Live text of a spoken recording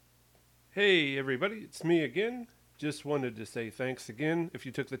Hey everybody, it's me again. Just wanted to say thanks again if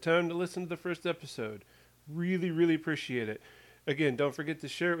you took the time to listen to the first episode. Really appreciate it. Again, don't forget to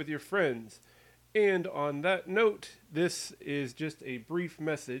share it with your friends. And on that note, this is just a brief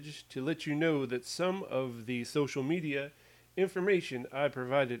message to let you know that some of the social media information I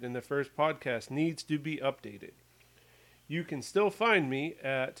provided in the first podcast needs to be updated. You can still find me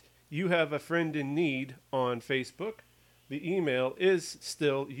at You Have a Friend in Need on Facebook. The email is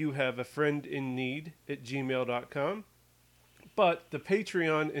still youhaveafriendinneed@gmail.com. But the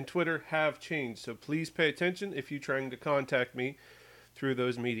Patreon and Twitter have changed, so please pay attention if you're trying to contact me through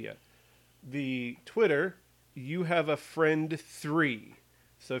those media. The Twitter, You Have a Friend 3.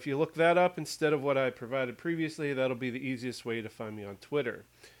 So if you look that up instead of what I provided previously, that'll be the easiest way to find me on Twitter.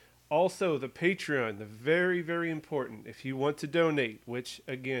 Also, the Patreon, the very important. If you want to donate, which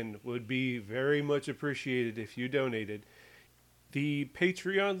again would be very much appreciated if you donated, the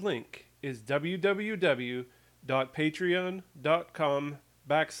Patreon link is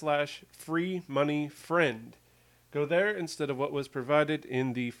www.patreon.com/freemoneyfriend. Go there instead of what was provided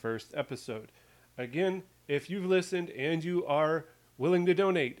in the first episode. Again, if you've listened and you are willing to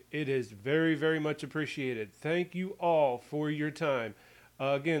donate, it is very much appreciated. Thank you all for your time.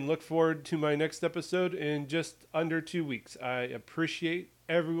 Again, look forward to my next episode in just under 2 weeks. I appreciate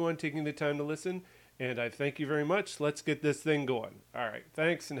everyone taking the time to listen, and I thank you very much. Let's get this thing going. All right,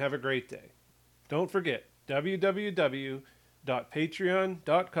 thanks and have a great day. Don't forget,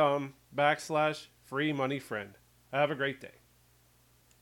 www.patreon.com/freemoneyfriend. Have a great day.